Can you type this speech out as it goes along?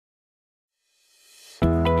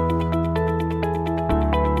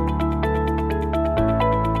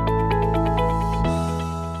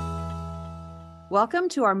Welcome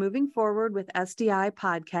to our Moving Forward with SDI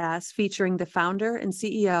podcast featuring the founder and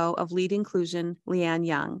CEO of Lead Inclusion, Leanne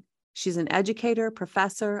Young. She's an educator,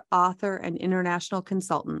 professor, author, and international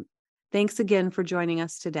consultant. Thanks again for joining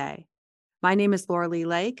us today. My name is Laura Lee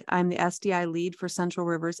Lake. I'm the SDI lead for Central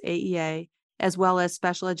Rivers AEA, as well as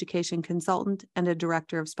special education consultant and a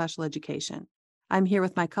director of special education. I'm here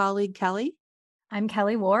with my colleague, Kelly. I'm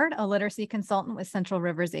Kelly Ward, a literacy consultant with Central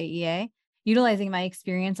Rivers AEA, utilizing my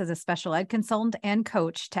experience as a special ed consultant and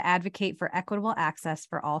coach to advocate for equitable access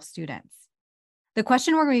for all students. The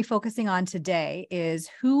question we're going to be focusing on today is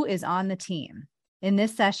who is on the team? In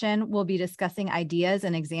this session, we'll be discussing ideas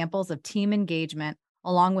and examples of team engagement,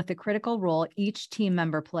 along with the critical role each team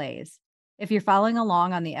member plays. If you're following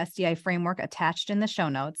along on the SDI framework attached in the show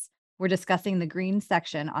notes, we're discussing the green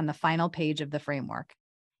section on the final page of the framework.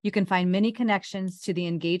 You can find many connections to the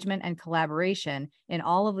engagement and collaboration in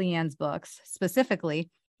all of Leanne's books, specifically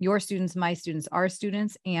Your Students, My Students, Our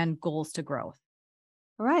Students, and Goals to Growth.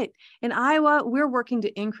 All right. In Iowa, we're working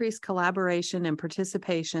to increase collaboration and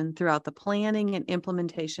participation throughout the planning and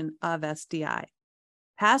implementation of SDI.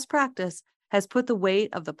 Past practice has put the weight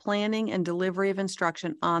of the planning and delivery of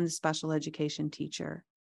instruction on the special education teacher.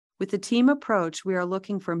 With the team approach, we are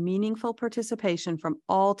looking for meaningful participation from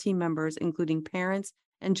all team members, including parents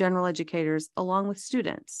and general educators, along with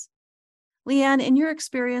students. Leanne, in your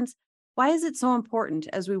experience, why is it so important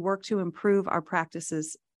as we work to improve our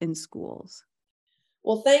practices in schools?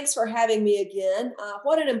 Well, thanks for having me again.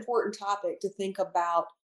 What an important topic to think about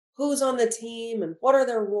who's on the team and what are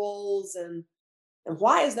their roles and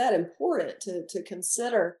why is that important to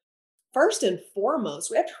consider? First and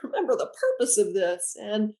foremost, we have to remember the purpose of this.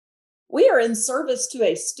 And we are in service to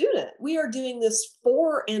a student. We are doing this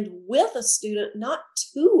for and with a student, not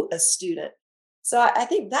to a student. So I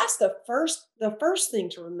think that's the first thing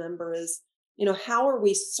to remember is, how are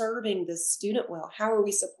we serving this student well? How are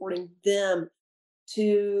we supporting them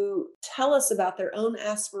to tell us about their own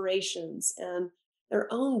aspirations and their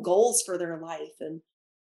own goals for their life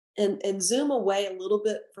and zoom away a little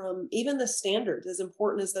bit from even the standards, as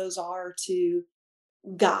important as those are, to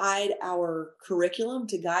guide our curriculum,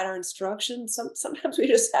 to guide our instruction. Sometimes we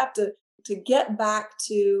just have to get back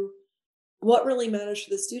to what really matters for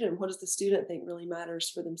the student. What does the student think really matters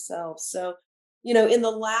for themselves? So, in the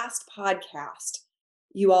last podcast,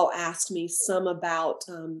 you all asked me some about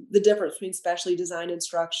the difference between specially designed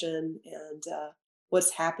instruction and what's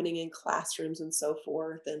happening in classrooms and so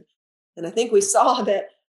forth. And I think we saw that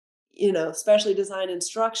specially designed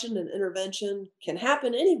instruction and intervention can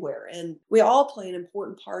happen anywhere. And we all play an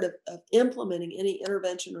important part of implementing any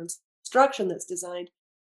intervention or instruction that's designed.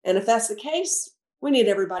 And if that's the case, we need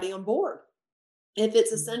everybody on board. If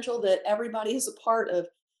it's essential that everybody is a part of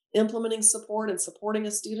implementing support and supporting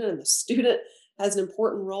a student, and the student has an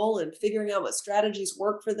important role in figuring out what strategies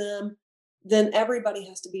work for them, then everybody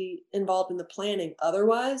has to be involved in the planning.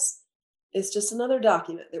 Otherwise, it's just another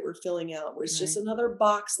document that we're filling out, where it's just another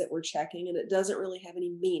box that we're checking, and it doesn't really have any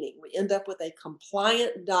meaning. We end up with a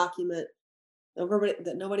compliant document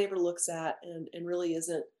that nobody ever looks at and really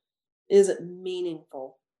isn't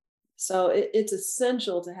meaningful. So it's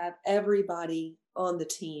essential to have everybody on the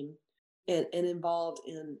team and involved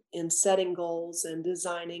in setting goals and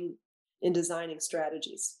designing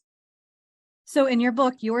strategies. So in your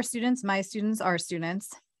book, Your Students, My Students, Our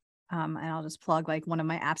Students, and I'll just plug like one of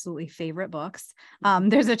my absolutely favorite books.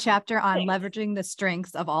 There's a chapter on leveraging the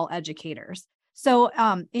strengths of all educators. So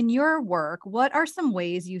in your work, what are some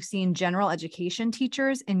ways you've seen general education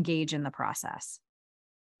teachers engage in the process?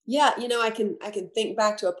 Yeah, I can think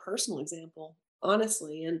back to a personal example,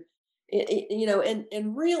 honestly, and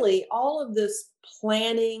and really all of this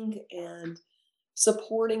planning and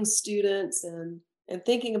supporting students and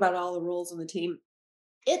thinking about all the roles on the team.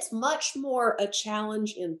 It's much more a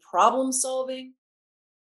challenge in problem solving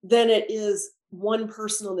than it is one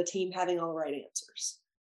person on the team having all the right answers.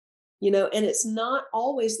 And it's not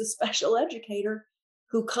always the special educator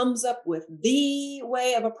who comes up with the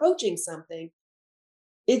way of approaching something.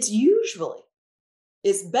 It's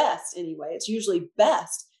best anyway. It's usually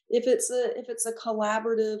best if it's a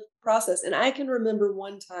collaborative process. And I can remember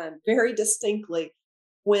one time very distinctly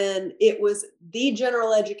when it was the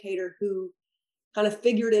general educator who kind of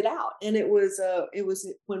figured it out. And it was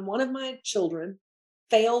when one of my children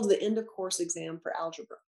failed the end of course exam for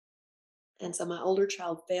algebra. And so my older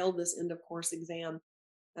child failed this end of course exam.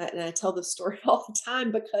 And I tell this story all the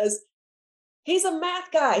time because he's a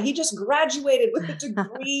math guy. He just graduated with a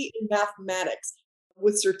degree in mathematics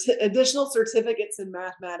with additional certificates in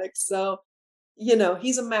mathematics. So,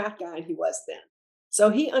 he's a math guy, and he was then. So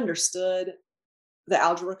he understood the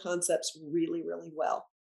algebra concepts really, really well.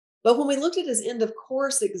 But when we looked at his end of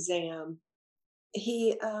course exam,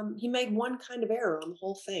 he made one kind of error on the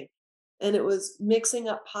whole thing, and it was mixing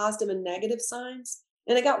up positive and negative signs.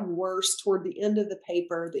 And it got worse toward the end of the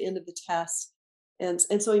paper, the end of the test, and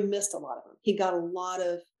so he missed a lot of them. He got a lot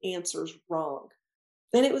of answers wrong,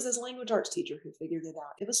 and it was his language arts teacher who figured it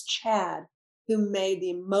out. It was Chad who made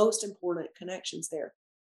the most important connections there.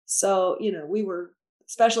 So, we were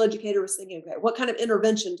special educator was thinking, okay, what kind of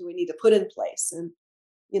intervention do we need to put in place? And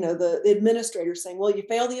the administrator saying, well, you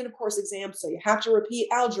failed the end of course exam, so you have to repeat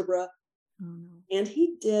algebra. Oh, no. And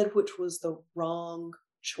he did, which was the wrong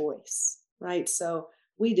choice, right? So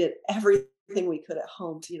we did everything we could at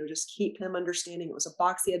home to, just keep him understanding. It was a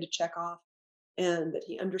box he had to check off and that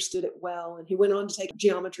he understood it well. And he went on to take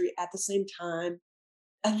geometry at the same time.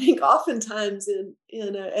 I think oftentimes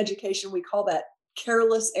in education, we call that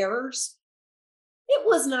careless errors. It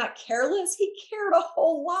was not careless. He cared a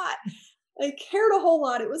whole lot. I cared a whole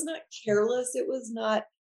lot. It was not careless. It was not,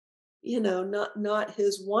 not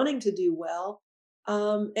his wanting to do well.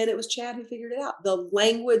 And it was Chad who figured it out. The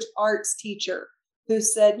language arts teacher who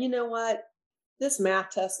said, you know what, this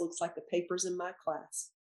math test looks like the papers in my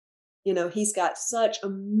class. He's got such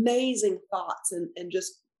amazing thoughts and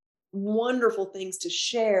just wonderful things to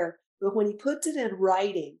share. But when he puts it in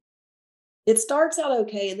writing, it starts out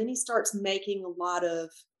okay. And then he starts making a lot of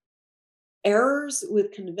errors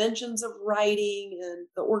with conventions of writing, and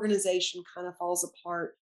the organization kind of falls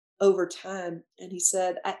apart over time. And he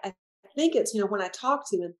said, I think it's, when I talk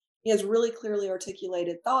to him, he has really clearly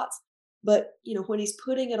articulated thoughts. But, when he's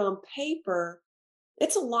putting it on paper,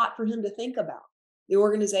 it's a lot for him to think about the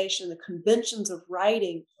organization, the conventions of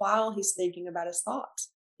writing while he's thinking about his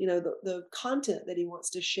thoughts, the content that he wants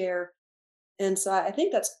to share. And so I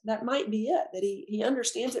think that might be it, that he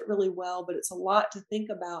understands it really well, but it's a lot to think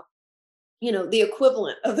about, the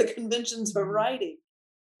equivalent of the conventions of Mhm. writing.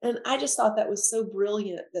 And I just thought that was so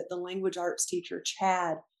brilliant that the language arts teacher,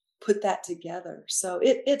 Chad, put that together. So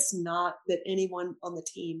it's not that anyone on the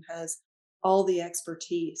team has all the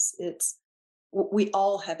expertise. We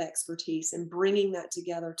all have expertise, and bringing that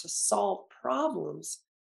together to solve problems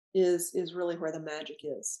is really where the magic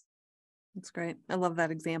is. That's great. I love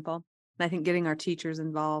that example. And I think getting our teachers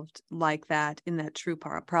involved like that in that true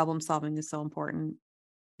problem solving is so important.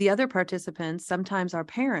 The other participants, sometimes our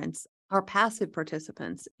parents, are passive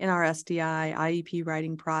participants in our SDI, IEP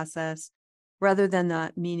writing process rather than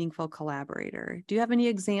the meaningful collaborator. Do you have any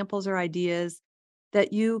examples or ideas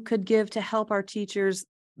that you could give to help our teachers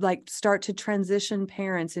start to transition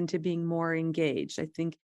parents into being more engaged? I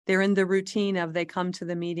think they're in the routine of they come to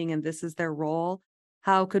the meeting and this is their role.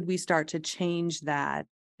 How could we start to change that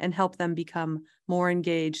and help them become more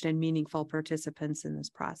engaged and meaningful participants in this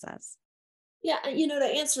process? Yeah,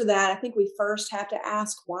 to answer that, I think we first have to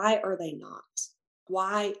ask, why are they not?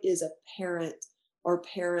 Why is a parent or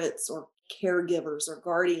parents or caregivers or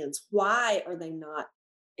guardians, why are they not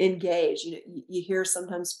engaged? You hear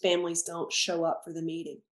sometimes families don't show up for the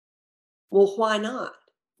meeting. Well, why not?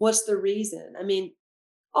 What's the reason? I mean,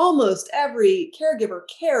 almost every caregiver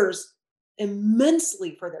cares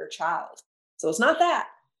immensely for their child. So it's not that.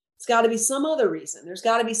 It's got to be some other reason. There's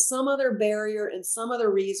got to be some other barrier and some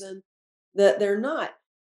other reason that they're not.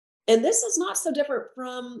 And this is not so different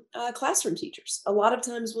from classroom teachers. A lot of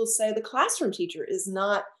times we'll say the classroom teacher is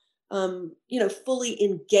not, fully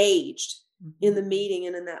engaged in the meeting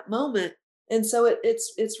and in that moment. And so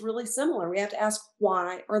it's really similar. We have to ask,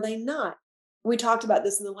 why are they not? We talked about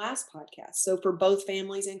this in the last podcast. So for both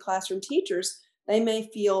families and classroom teachers, they may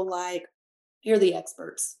feel like you're the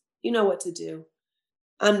experts. You know what to do.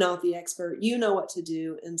 I'm not the expert. You know what to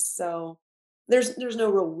do. And so there's no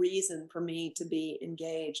real reason for me to be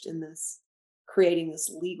engaged in this, creating this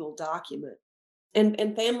legal document.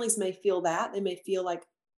 And families may feel that. They may feel like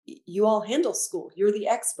you all handle school. You're the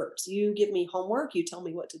experts. You give me homework, you tell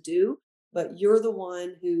me what to do, but you're the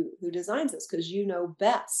one who designs this because you know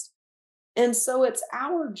best. And so it's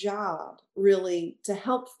our job really to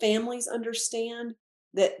help families understand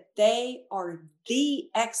that they are the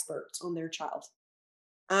experts on their child.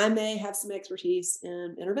 I may have some expertise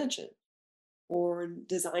in intervention or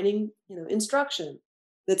designing, instruction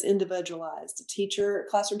that's individualized. A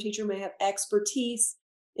classroom teacher may have expertise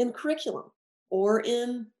in curriculum or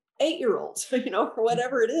in 8-year-olds, or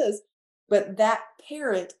whatever it is. But that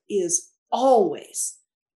parent is always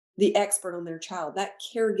the expert on their child. That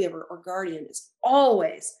caregiver or guardian is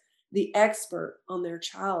always the expert on their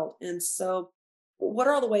child. And so, what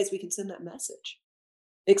are all the ways we can send that message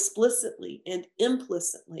explicitly and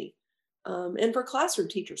implicitly? And for classroom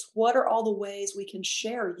teachers, what are all the ways we can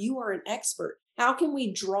share? You are an expert. How can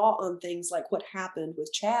we draw on things like what happened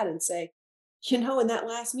with Chad and say, In that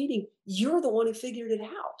last meeting, you're the one who figured it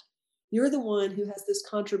out. You're the one who has this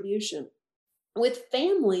contribution. With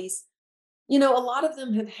families, a lot of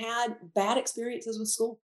them have had bad experiences with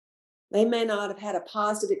school. They may not have had a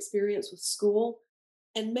positive experience with school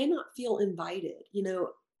and may not feel invited.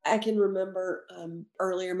 I can remember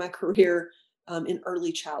earlier in my career in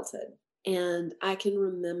early childhood, and I can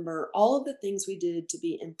remember all of the things we did to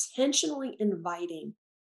be intentionally inviting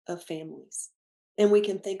of families. And we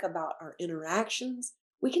can think about our interactions.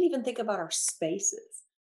 We can even think about our spaces.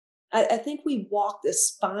 I think we walk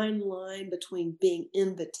this fine line between being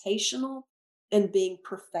invitational and being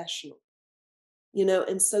professional,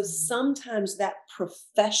 and so sometimes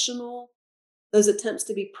those attempts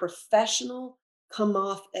to be professional come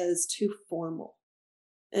off as too formal.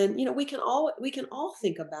 And, we can all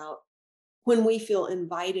think about when we feel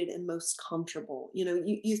invited and most comfortable.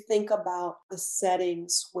 You think about the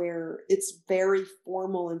settings where it's very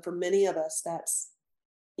formal. And for many of us,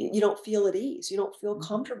 you don't feel at ease. You don't feel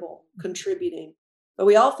comfortable contributing. But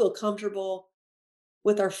we all feel comfortable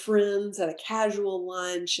with our friends at a casual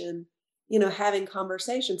lunch and, having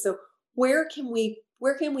conversation. So where can we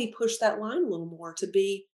push that line a little more to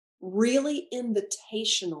be really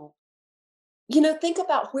invitational? Think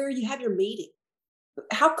about where you have your meeting.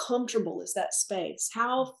 How comfortable is that space?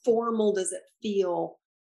 How formal does it feel?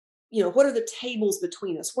 What are the tables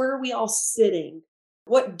between us? Where are we all sitting?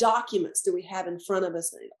 What documents do we have in front of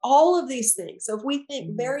us? All of these things. So if we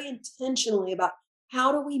think very intentionally about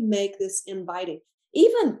how do we make this inviting,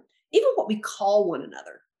 even what we call one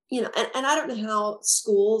another, and I don't know how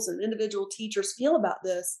schools and individual teachers feel about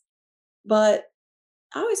this, but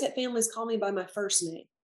I always had families call me by my first name.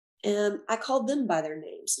 And I called them by their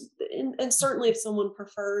names. And certainly if someone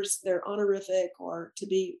prefers their honorific or to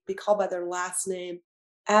be called by their last name,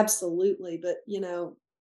 absolutely. But,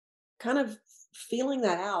 kind of feeling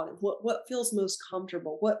that out and what feels most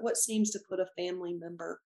comfortable, what seems to put a family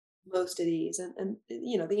member most at ease. And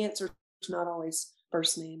the answer is not always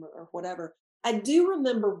first name or whatever. I do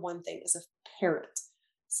remember one thing as a parent.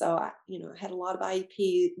 So I had a lot of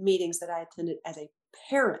IEP meetings that I attended as a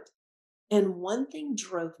parent. And one thing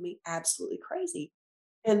drove me absolutely crazy.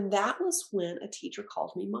 And that was when a teacher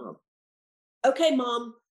called me mom. Okay,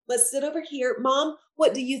 mom, let's sit over here. Mom,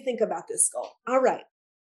 what do you think about this goal? All right.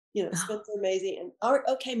 Spencer Maisie. And all right,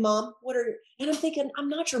 okay, mom, and I'm thinking, I'm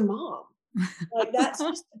not your mom. Like that's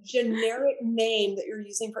just a generic name that you're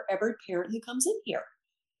using for every parent who comes in here.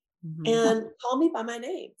 And call me by my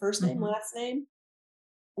name, first name, last name,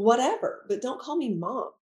 whatever, but don't call me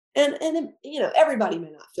mom. And everybody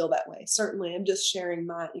may not feel that way. Certainly, I'm just sharing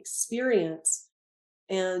my experience.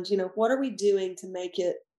 And what are we doing to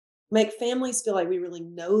make families feel like we really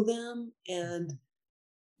know them? And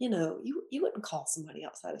you wouldn't call somebody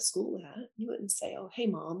outside of school that. You wouldn't say, "Oh, hey,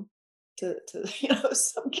 mom," to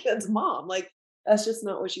some kid's mom. Like that's just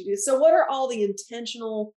not what you do. So, what are all the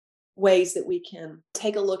intentional ways that we can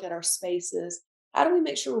take a look at our spaces? How do we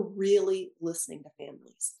make sure we're really listening to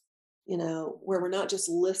families? Where we're not just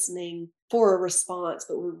listening for a response,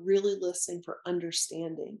 but we're really listening for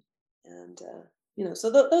understanding. And, so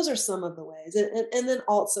those are some of the ways. And then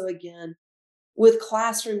also, again, with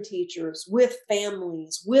classroom teachers, with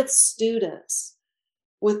families, with students,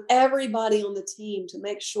 with everybody on the team to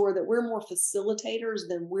make sure that we're more facilitators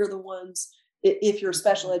than we're the ones, if you're a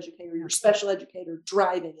special educator, you're a special educator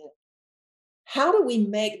driving it. How do we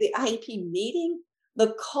make the IEP meeting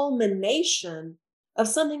the culmination of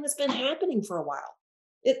something that's been happening for a while?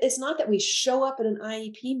 It's not that we show up at an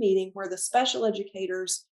IEP meeting where the special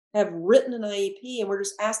educators have written an IEP and we're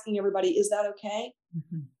just asking everybody, is that okay?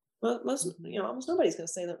 Well, almost nobody's going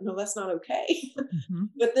to say that. No, that's not okay.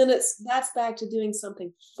 But then that's back to doing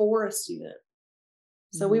something for a student.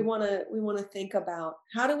 So we want to think about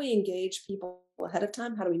how do we engage people ahead of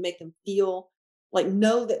time? How do we make them feel like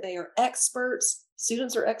know that they are experts?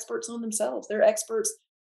 Students are experts on themselves. They're experts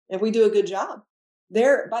if we do a good job.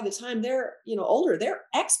 By the time they're older, they're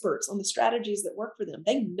experts on the strategies that work for them.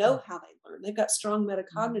 They know how they learn. They've got strong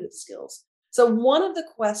metacognitive skills. So one of the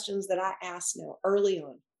questions that I ask now early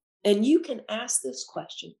on, and you can ask this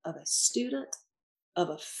question of a student, of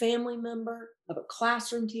a family member, of a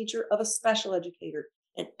classroom teacher, of a special educator,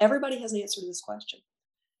 and everybody has an answer to this question,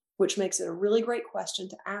 which makes it a really great question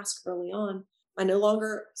to ask early on. I no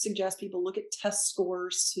longer suggest people look at test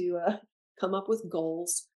scores to come up with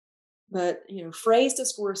goals, but phrased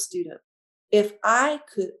as for a student, if I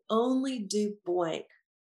could only do blank,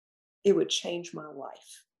 it would change my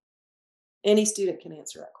life. Any student can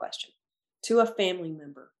answer that question. To a family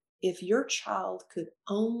member, if your child could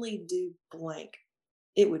only do blank,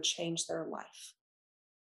 it would change their life.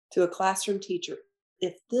 To a classroom teacher,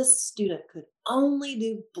 if this student could only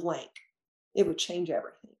do blank, it would change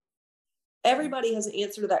everything. Everybody has an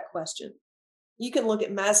answer to that question. You can look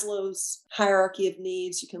at Maslow's hierarchy of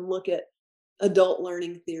needs. You can look at adult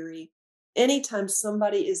learning theory. Anytime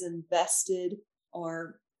somebody is invested,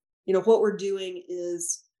 or what we're doing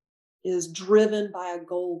is driven by a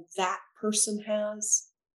goal that person has,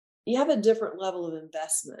 you have a different level of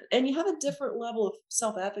investment, and you have a different level of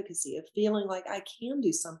self-efficacy, of feeling like I can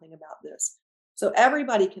do something about this. So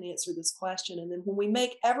everybody can answer this question. And then when we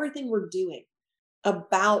make everything we're doing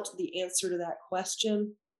about the answer to that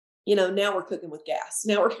question, now we're cooking with gas.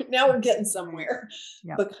 Now we're getting somewhere.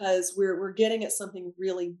 Yep. Because we're getting at something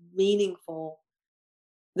really meaningful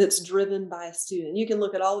that's driven by a student. You can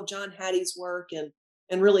look at all of John Hattie's work,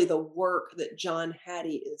 and really the work that John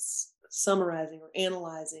Hattie is summarizing or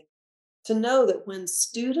analyzing, to know that when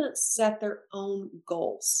students set their own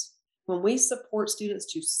goals, when we support students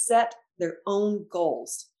to set their own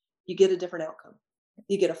goals, you get a different outcome.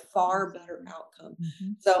 You get a far better outcome.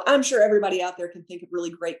 Mm-hmm. So I'm sure everybody out there can think of really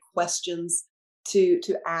great questions to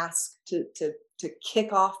ask to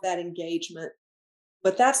kick off that engagement.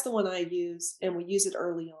 But that's the one I use, and we use it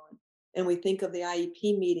early on. And we think of the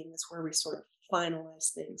IEP meeting as where we sort of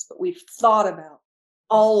finalize things. But we've thought about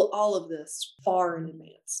all of this far in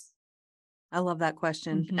advance. I love that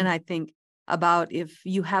question. Mhm. And I think about if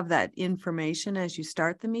you have that information as you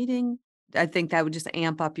start the meeting, I think that would just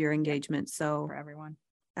amp up your engagement. So For everyone.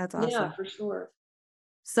 that's awesome. Yeah, for sure.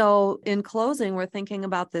 So in closing, we're thinking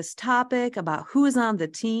about this topic, about who is on the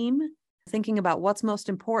team, thinking about what's most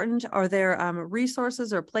important. Are there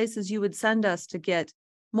resources or places you would send us to get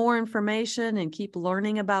more information and keep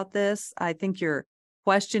learning about this? I think your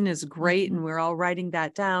question is great, and we're all writing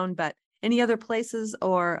that down, but any other places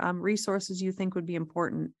or resources you think would be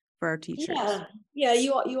important for our teachers? Yeah.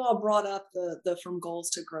 You all brought up the From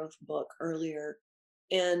Goals to Growth book earlier,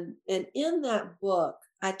 and in that book,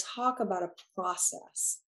 I talk about a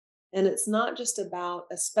process, and it's not just about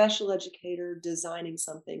a special educator designing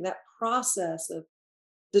something. That process of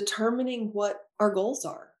determining what our goals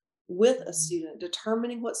are with a student,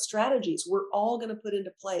 determining what strategies we're all going to put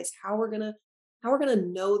into place, how we're going to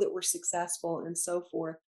know that we're successful, and so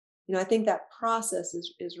forth. I think that process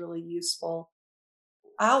is really useful.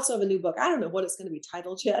 I also have a new book. I don't know what it's going to be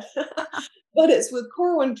titled yet, but it's with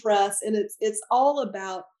Corwin Press, and it's all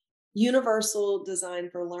about universal design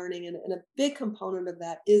for learning, and a big component of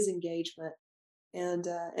that is engagement. And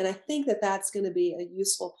I think that that's going to be a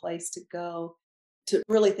useful place to go to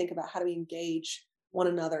really think about how do we engage one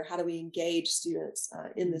another, how do we engage students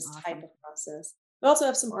in this type Awesome. of process. We also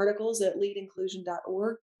have some articles at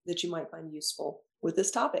leadinclusion.org that you might find useful with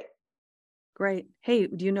this topic. Great. Hey,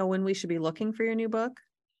 do you know when we should be looking for your new book?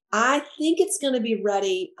 I think it's going to be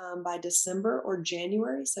ready by December or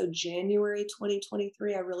January. So January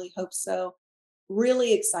 2023, I really hope so.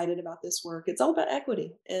 Really excited about this work. It's all about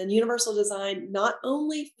equity and universal design, not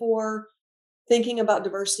only for thinking about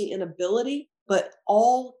diversity and ability, but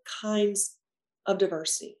all kinds of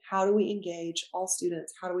diversity. How do we engage all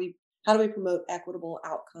students? How do we promote equitable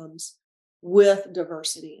outcomes with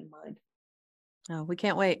diversity in mind? Oh, we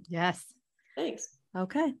can't wait. Yes. Thanks.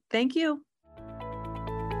 Okay. Thank you.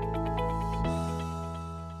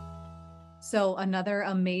 So another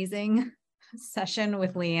amazing session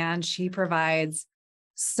with Leanne. She provides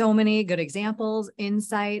so many good examples,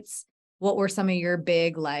 insights. What were some of your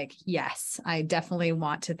big, yes, I definitely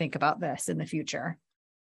want to think about this in the future?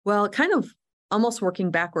 Well, kind of almost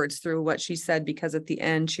working backwards through what she said, because at the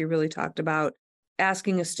end, she really talked about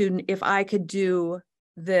asking a student, if I could do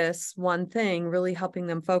this one thing, really helping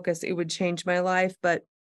them focus, it would change my life. But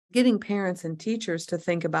getting parents and teachers to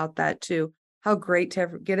think about that too. How great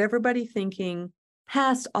to get everybody thinking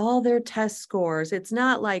past all their test scores. It's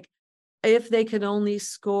not like if they could only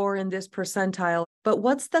score in this percentile, but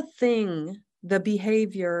what's the thing, the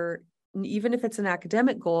behavior, even if it's an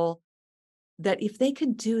academic goal, that if they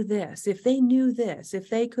could do this, if they knew this, if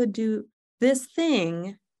they could do this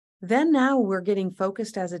thing, then now we're getting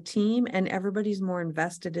focused as a team and everybody's more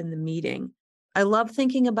invested in the meeting. I love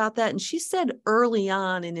thinking about that. And she said early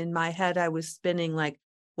on, and in my head, I was spinning like,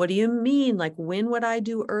 what do you mean? Like, when would I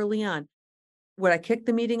do early on? Would I kick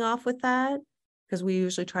the meeting off with that? Because we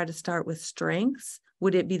usually try to start with strengths.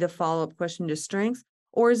 Would it be the follow-up question to strengths?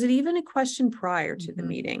 Or is it even a question prior to the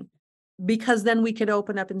meeting? Because then we could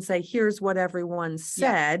open up and say, here's what everyone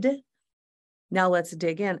said. Now let's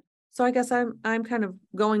dig in. So I guess I'm kind of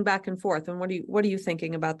going back and forth. And what are you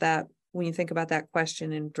thinking about that when you think about that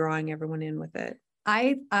question and drawing everyone in with it?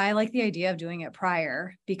 I like the idea of doing it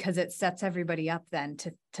prior because it sets everybody up then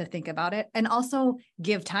to think about it and also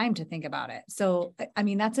give time to think about it. So, I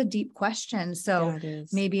mean, that's a deep question. So Yeah, it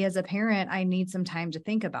is. maybe as a parent, I need some time to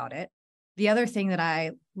think about it. The other thing that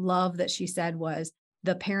I love that she said was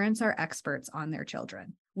the parents are experts on their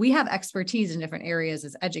children. We have expertise in different areas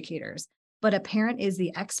as educators, but a parent is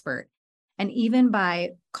the expert. And even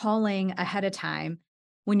by calling ahead of time,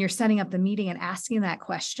 when you're setting up the meeting and asking that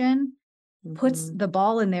question, puts Mhm. the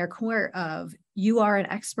ball in their court of you are an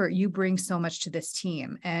expert, you bring so much to this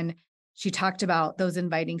team. And she talked about those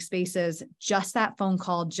inviting spaces. Just that phone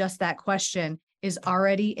call, just that question is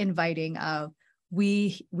already inviting of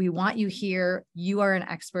we want you here. You are an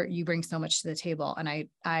expert. You bring so much to the table. And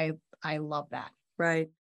I love that. Right.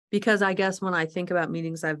 Because I guess when I think about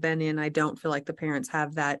meetings I've been in, I don't feel like the parents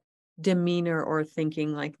have that demeanor or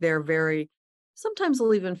thinking like they're very, sometimes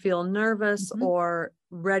they'll even feel nervous Mhm. or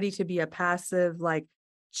ready to be a passive, like,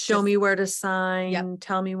 show Just- me where to Yep. sign,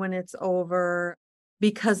 tell me when it's over,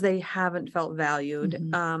 because they haven't felt valued.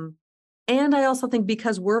 Mhm. And I also think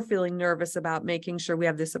because we're feeling nervous about making sure we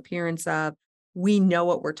have this appearance of, we know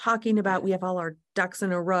what we're talking about, we have all our ducks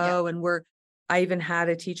in a row, and I even had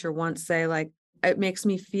a teacher once say, like, it makes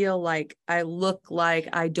me feel like I look like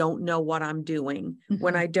I don't know what I'm doing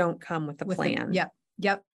when Mhm. I don't come with a plan.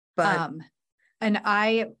 Yep. But And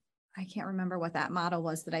I can't remember what that model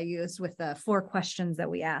was that I used with the 4 questions that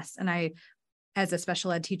we asked. And I, as a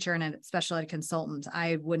special ed teacher and a special ed consultant,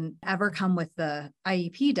 I wouldn't ever come with the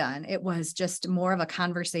IEP done. It was just more of a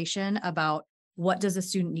conversation about what does a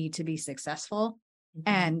student need to be successful.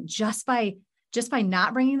 And just by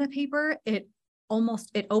not bringing the paper, it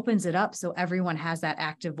opens it up so everyone has that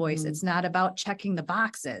active voice. Mhm. It's not about checking the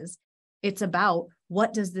boxes. It's about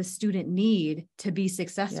what does the student need to be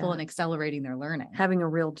successful Yeah. in accelerating their learning. having a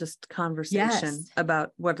real just conversation Yes.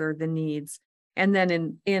 about what are the needs. And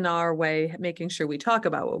then in our way, making sure we talk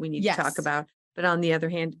about what we need to talk Yes. about. But on the other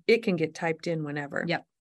hand, it can get typed in whenever.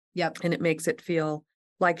 Yep. And it makes it feel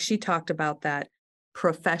like she talked about that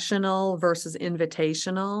professional versus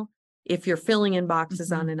invitational. If you're filling in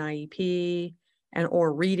boxes on Mhm. an IEP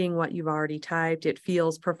or reading what you've already typed, it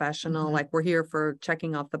feels professional, Mhm. like we're here for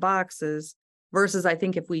checking off the boxes. Versus I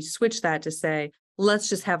think if we switch that to say, let's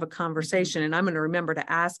just have a conversation, and I'm going to remember to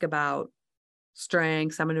ask about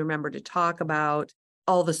strengths. I'm going to remember to talk about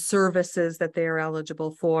all the services that they are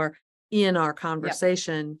eligible for in our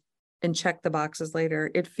conversation and check the boxes later.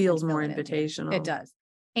 It feels more fill it in too. invitational. It does.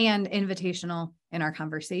 And invitational in our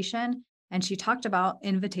conversation. And she talked about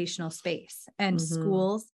invitational space and Mhm.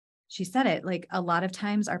 schools. She said it like a lot of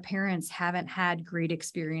times our parents haven't had great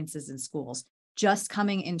experiences in schools. Just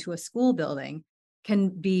coming into a school building can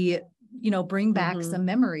be, bring back Mhm. some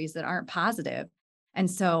memories that aren't positive. And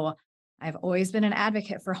so I've always been an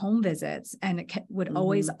advocate for home visits and would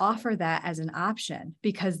always Mhm. offer that as an option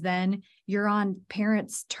because then you're on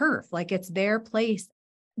parents' turf, like it's their place.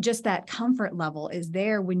 Just that comfort level is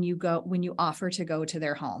there when you offer to go to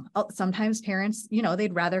their home. Sometimes parents,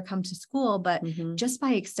 they'd rather come to school, but Mhm. just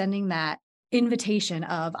by extending that invitation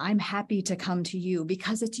of I'm happy to come to you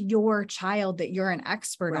because it's your child that you're an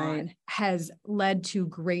expert Right. on has led to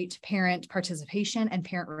great parent participation and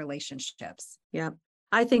parent relationships. Yeah.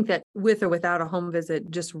 I think that with or without a home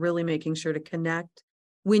visit, just really making sure to connect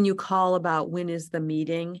when you call about when is the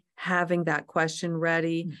meeting, having that question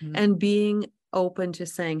ready Mhm. and being open to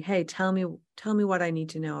saying, hey, tell me what I need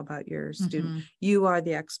to know about your student. Mhm. You are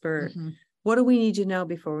the expert. Mhm. What do we need to know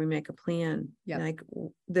before we make a plan? Yep. Like,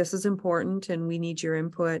 this is important and we need your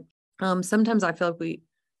input. Sometimes I feel like we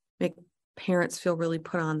make parents feel really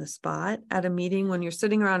put on the spot at a meeting when you're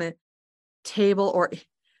sitting around a table or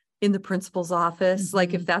in the principal's office.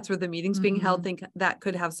 Like if Mhm. that's where the meeting's being held, Mhm. think that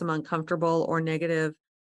could have some uncomfortable or negative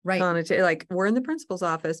Right. connotation. Like we're in the principal's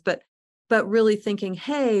office, but really thinking,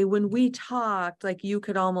 hey, when we talked, like you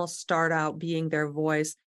could almost start out being their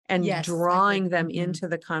voice and Yes, I drawing agree. them Mhm. into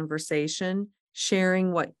the conversation,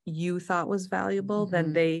 sharing what you thought was valuable,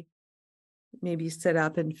 then Mhm. they maybe sit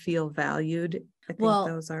up and feel valued. I think Well,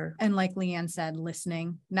 those are and like Leanne said,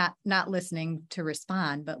 listening, not listening to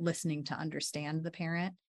respond, but listening to understand the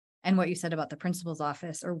parent. And what you said about the principal's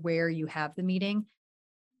office or where you have the meeting,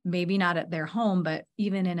 maybe not at their home, but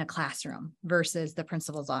even in a classroom versus the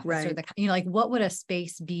principal's office or right. like what would a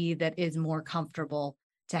space be that is more comfortable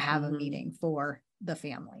to have a Mhm. meeting for the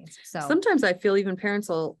families? So Sometimes I feel even parents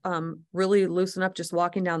will really loosen up just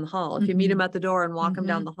walking down the hall. If you meet Mhm. them at the door and walk them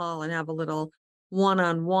down Mhm. the hall and have a little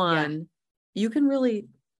one-on-one, you can really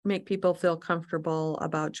make people feel comfortable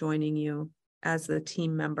about joining you as a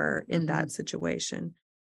team member in that situation.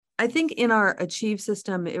 I think in our Achieve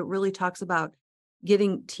system, it really talks about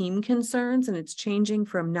getting team concerns, and it's changing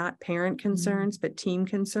from not parent Mm-hmm. concerns, but team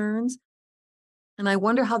concerns. And I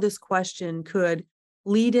wonder how this question could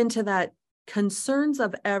lead into that concerns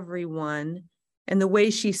of everyone. And the way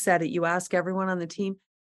she said it, you ask everyone on the team,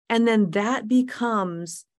 and then that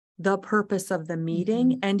becomes the purpose of the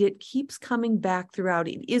meeting. Mhm. And it keeps coming back throughout.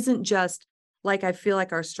 It isn't just like, I feel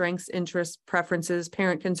like our strengths, interests, preferences,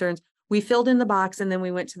 parent concerns, we filled in the box and then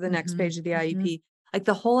we went to the next Mhm. page of the Mhm. IEP. Like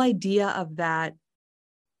the whole idea of that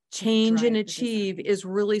change and drive the achieve design. is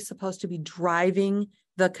really supposed to be driving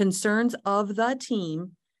the concerns of the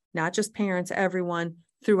team, not just parents, everyone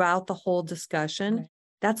throughout the whole discussion. Right.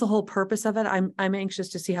 That's the whole purpose of it. I'm anxious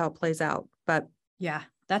to see how it plays out, but Yeah,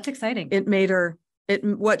 that's exciting. it made her,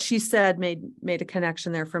 what she said made a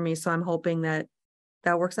connection there for me. So I'm hoping that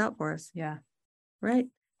works out for us. Yeah. Right.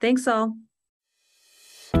 Thanks all.